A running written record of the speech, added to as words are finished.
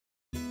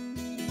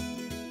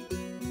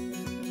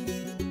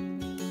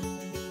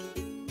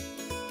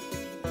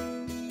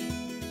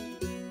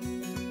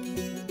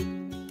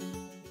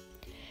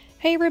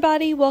Hey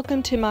everybody,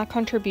 welcome to my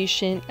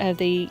contribution of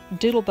the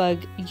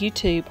Doodlebug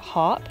YouTube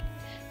hop.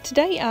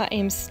 Today I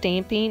am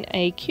stamping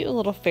a cute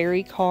little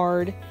fairy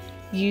card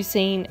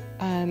using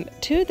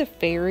two of the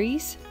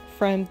fairies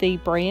from the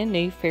brand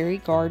new Fairy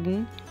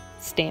Garden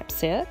stamp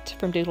set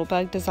from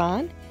Doodlebug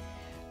Design.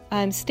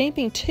 I'm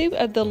stamping two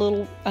of the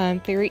little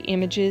fairy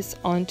images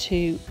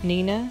onto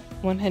Neenah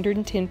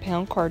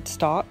 110-pound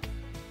cardstock,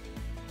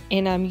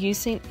 and I'm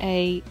using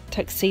a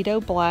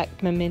Tuxedo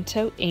black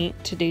Memento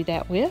ink to do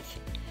that with.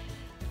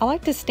 I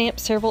like to stamp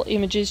several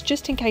images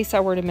just in case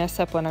I were to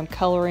mess up when I'm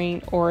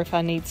coloring, or if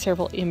I need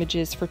several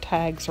images for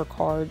tags or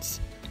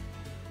cards.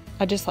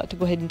 I just like to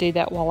go ahead and do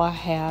that while I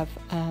have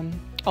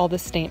all the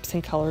stamps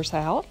and colors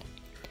out.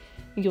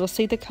 You will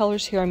see the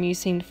colors here I'm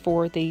using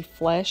for the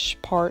flesh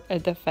part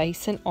of the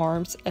face and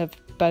arms of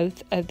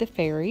both of the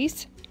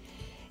fairies.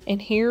 And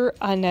here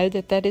I know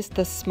that that is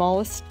the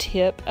smallest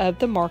tip of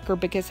the marker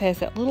because it has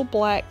that little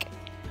black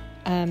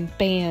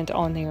band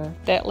on there.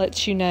 That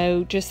lets you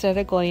know just at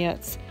a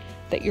glance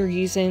that you're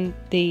using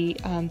the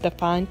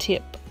fine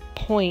tip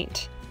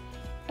point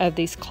of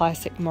these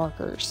classic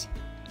markers.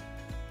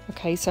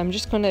 Okay, so I'm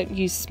just going to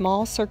use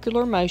small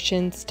circular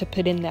motions to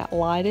put in that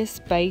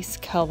lightest base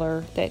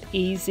color, that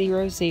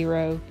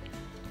E00,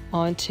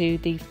 onto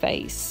the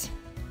face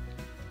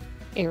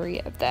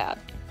area of that.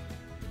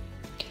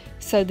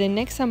 So then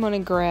next I'm going to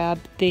grab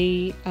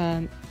the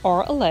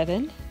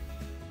R11.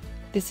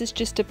 This is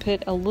just to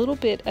put a little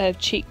bit of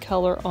cheek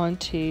color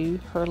onto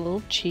her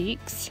little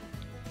cheeks.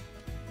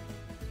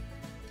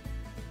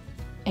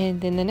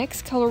 And then the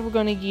next color we're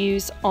going to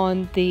use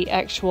on the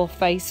actual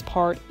face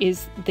part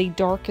is the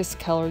darkest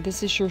color.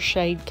 This is your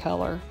shade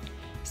color.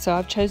 So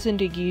I've chosen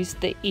to use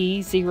the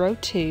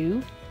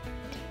E02,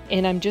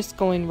 and I'm just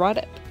going right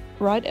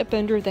up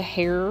under the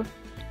hair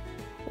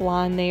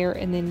line there,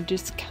 and then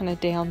just kind of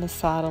down the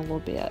side a little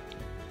bit.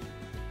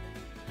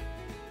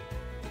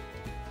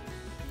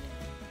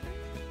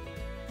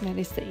 That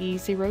is the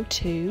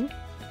E02.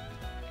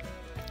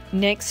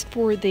 Next,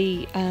 for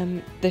the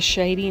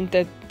shading,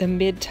 the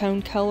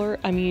mid-tone color,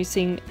 I'm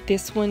using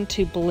this one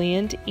to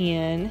blend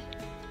in.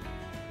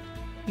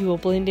 You will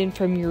blend in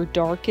from your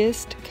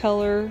darkest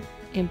color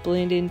and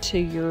blend into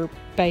your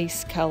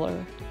base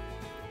color.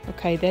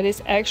 Okay, that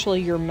is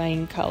actually your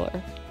main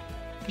color.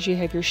 Because you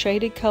have your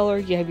shaded color,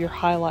 you have your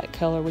highlight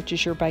color, which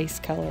is your base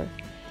color.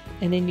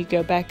 And then you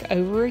go back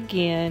over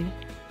again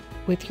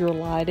with your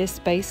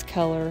lightest base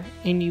color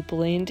and you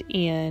blend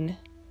in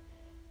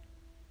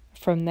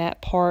from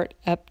that part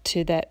up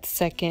to that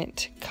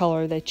second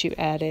color that you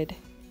added,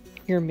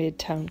 your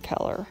mid-tone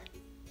color.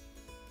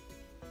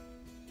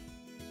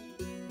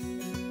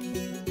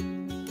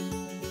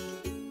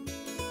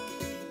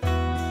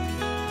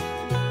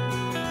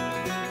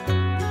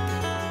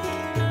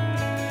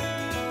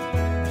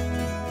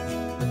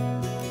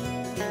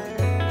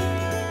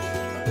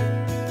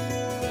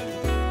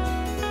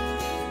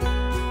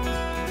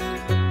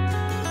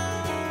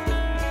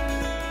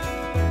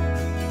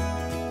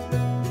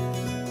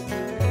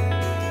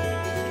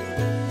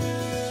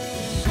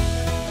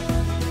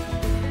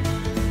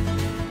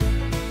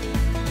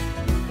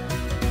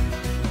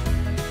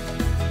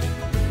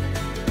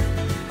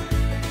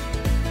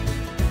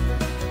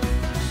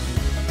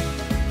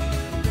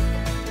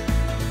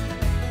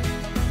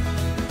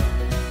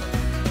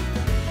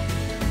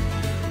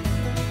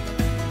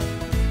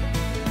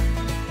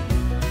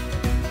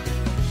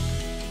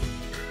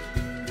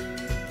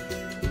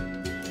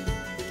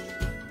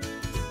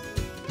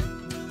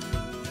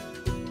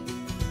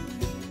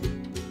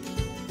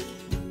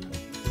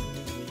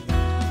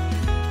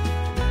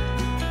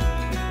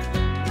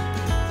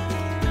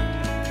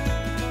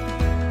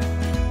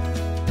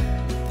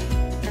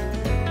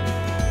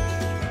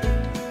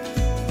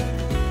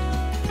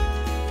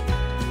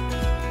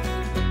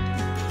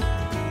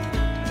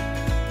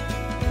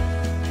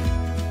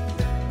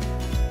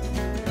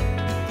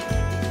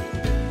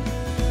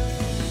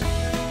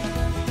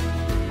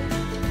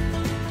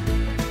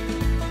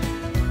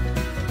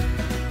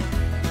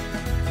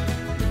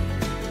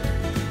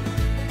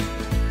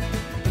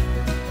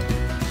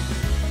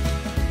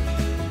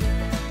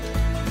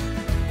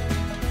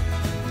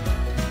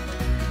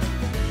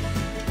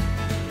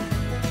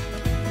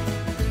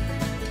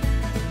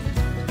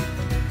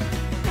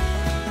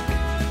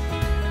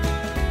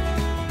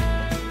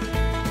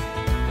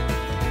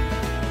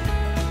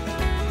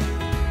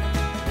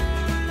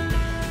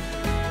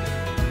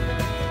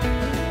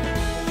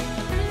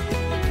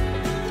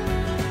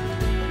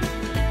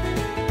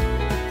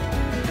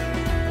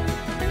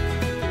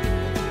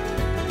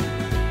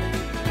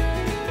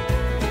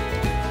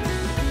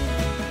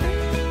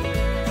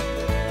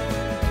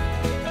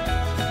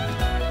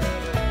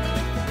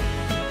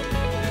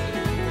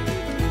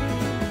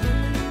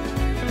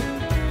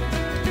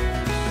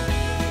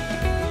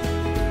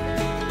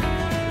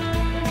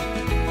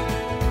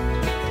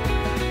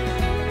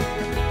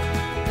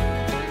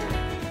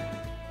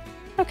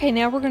 Okay,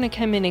 now we're going to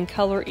come in and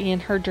color in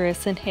her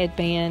dress and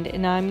headband,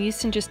 and I'm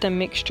using just a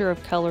mixture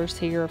of colors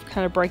here, of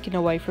kind of breaking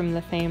away from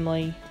the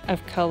family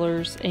of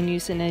colors and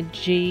using a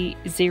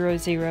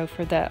G00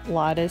 for that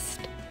lightest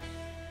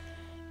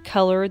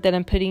color that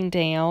I'm putting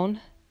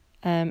down,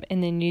 and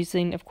then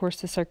using, of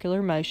course, the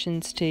circular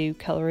motions to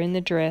color in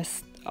the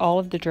dress, all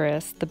of the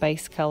dress, the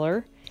base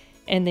color,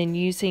 and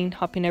then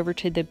hopping over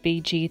to the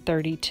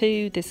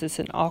BG32. This is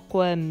an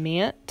Aqua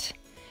Mint.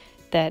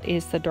 That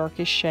is the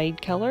darkest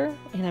shade color,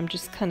 and I'm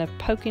just kind of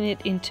poking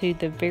it into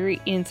the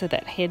very ends of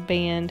that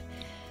headband,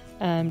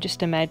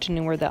 just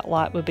imagining where that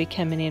light would be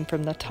coming in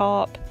from the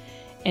top.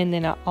 And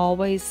then I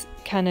always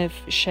kind of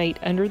shade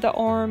under the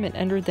arm and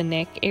under the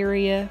neck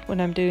area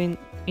when I'm doing,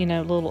 you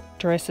know, little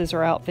dresses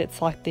or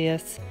outfits like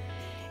this.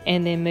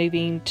 And then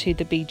moving to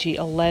the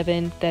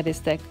BG11, that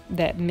is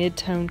that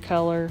mid-tone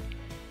color,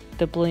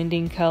 the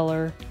blending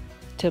color,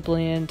 to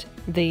blend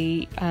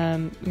the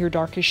your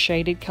darkest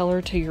shaded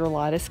color to your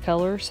lightest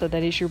color. So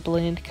that is your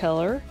blend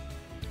color.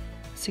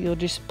 So you'll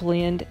just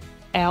blend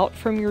out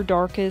from your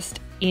darkest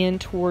in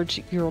towards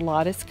your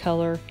lightest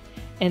color,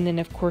 and then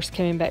of course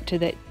coming back to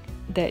that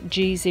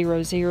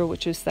G00,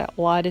 which is that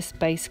lightest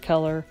base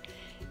color,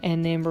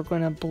 and then we're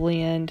going to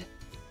blend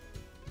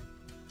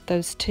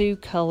those two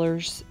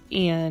colors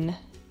in.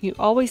 You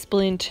always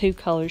blend two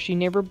colors, you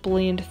never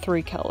blend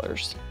three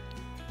colors.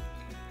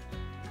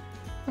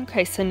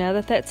 Okay, so now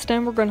that that's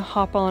done, we're going to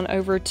hop on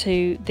over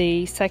to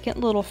the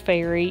second little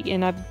fairy,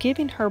 and I've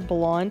given her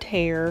blonde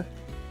hair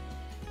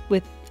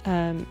with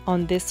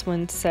on this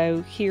one.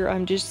 So here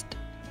I'm just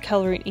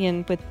coloring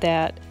in with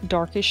that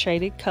darkest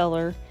shaded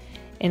color,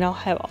 and I'll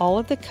have all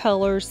of the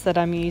colors that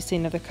I'm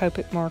using of the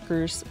Copic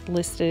markers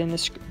listed in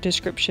the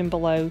description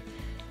below,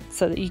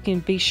 so that you can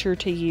be sure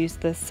to use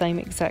the same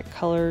exact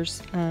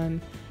colors.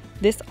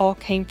 This all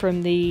came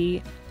from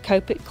the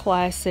Copic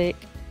Classic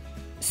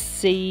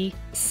C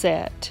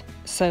set,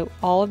 so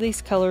all of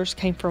these colors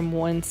came from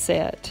one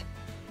set.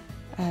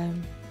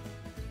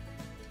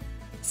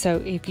 So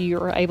if you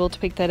are able to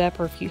pick that up,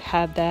 or if you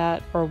have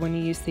that, or when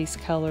you use these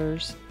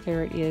colors,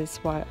 there it is.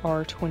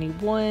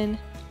 YR21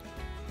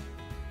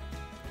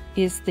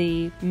 is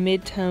the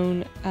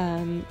mid-tone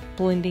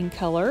blending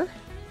color.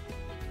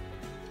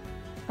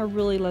 I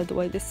really love the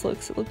way this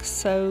looks. It looks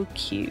so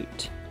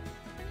cute.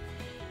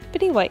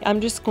 But anyway,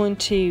 I'm just going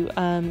to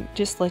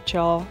just let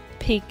y'all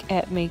peek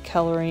at me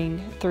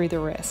coloring through the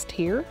rest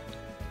here.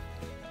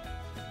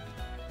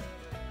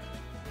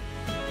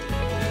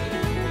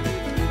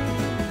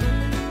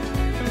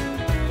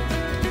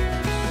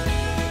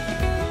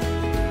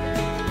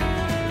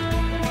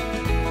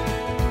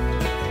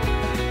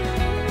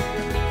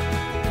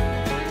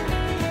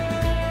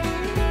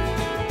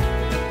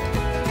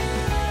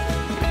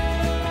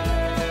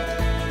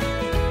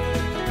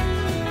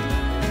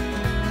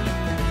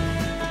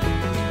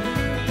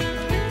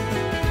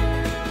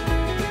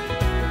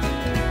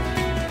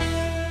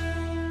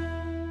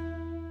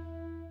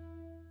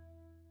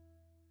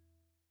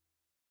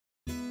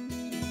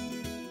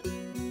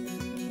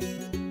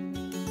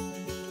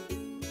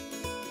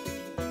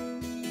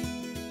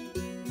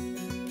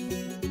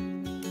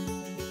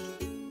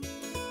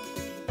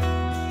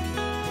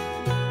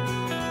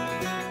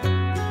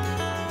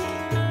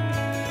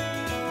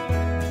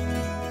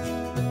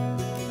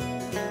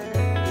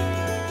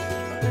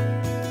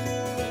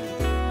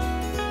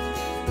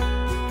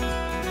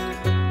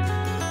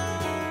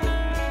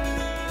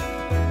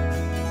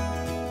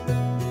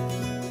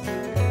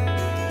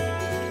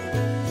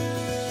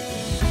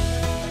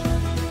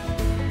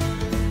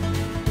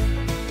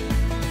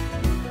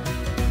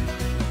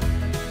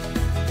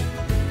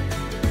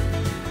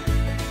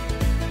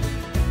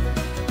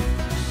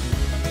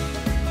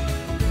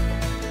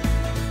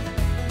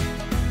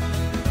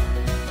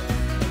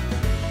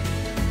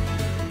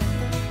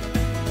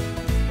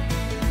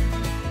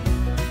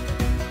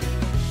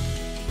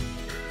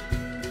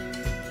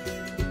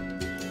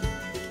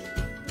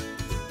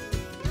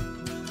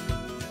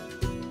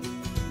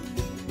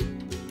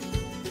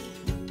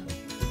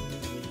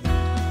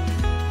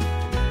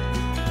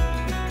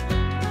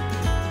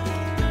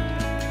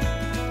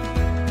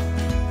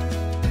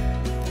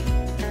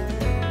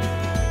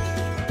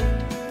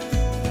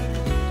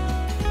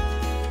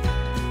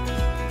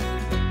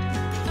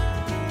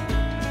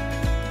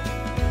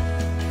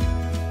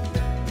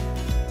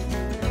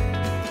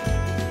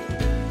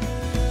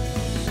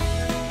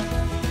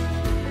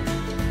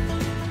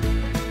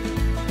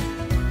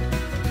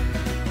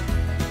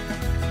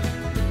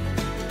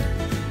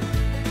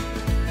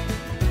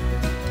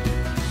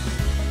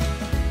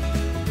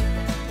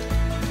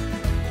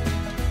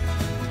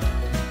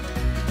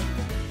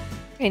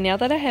 Okay, now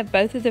that I have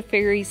both of the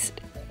fairies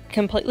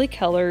completely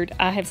colored,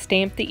 I have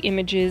stamped the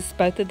images,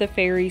 both of the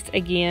fairies,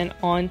 again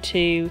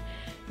onto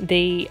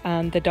the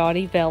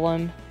Dottie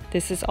Vellum.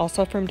 This is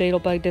also from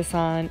Doodlebug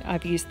Design.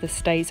 I've used the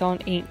Stays On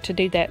ink to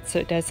do that so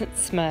it doesn't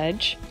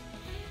smudge.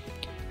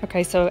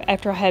 Okay, so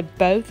after I had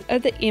both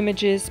of the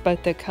images,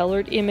 both the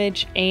colored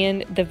image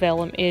and the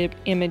vellum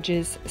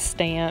images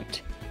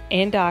stamped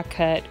and die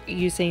cut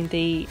using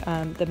the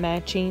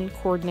matching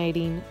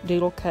coordinating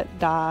doodle cut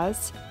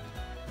dies,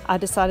 I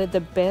decided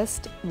the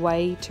best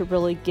way to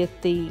really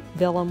get the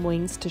vellum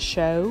wings to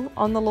show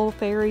on the little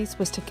fairies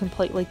was to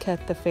completely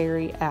cut the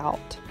fairy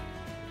out.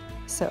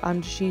 So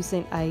I'm just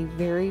using a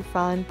very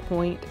fine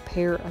point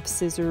pair of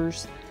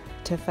scissors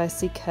to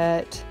fussy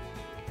cut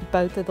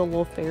both of the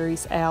little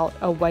fairies out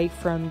away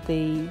from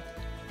the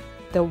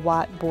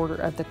white border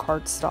of the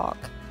cardstock.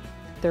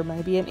 There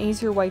may be an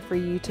easier way for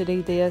you to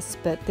do this,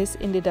 but this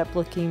ended up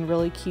looking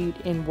really cute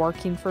and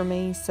working for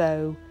me,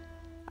 so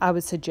I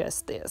would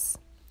suggest this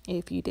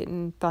if you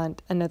didn't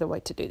find another way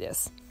to do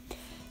this.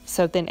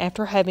 So then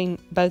after having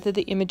both of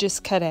the images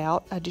cut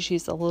out, I just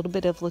used a little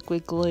bit of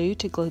liquid glue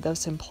to glue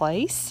those in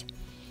place.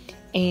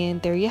 And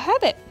there you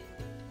have it.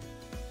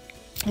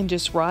 And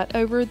just right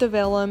over the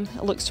vellum,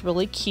 it looks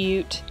really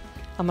cute.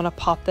 I'm going to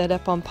pop that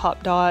up on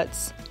Pop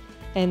Dots,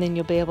 and then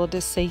you'll be able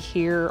to see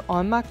here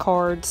on my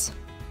cards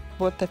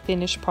what the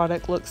finished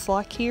product looks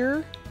like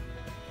here.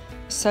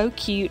 So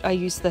cute. I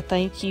used the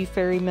thank you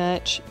very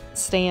much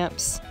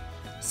stamps,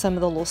 some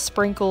of the little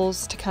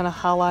sprinkles to kind of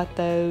highlight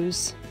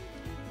those.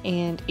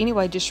 And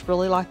anyway, just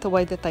really like the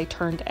way that they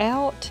turned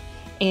out.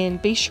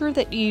 And be sure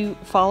that you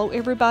follow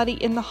everybody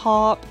in the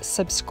hop,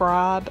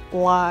 subscribe,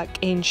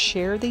 like, and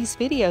share these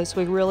videos.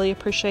 We really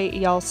appreciate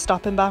y'all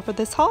stopping by for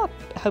this hop.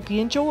 Hope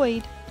you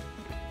enjoyed.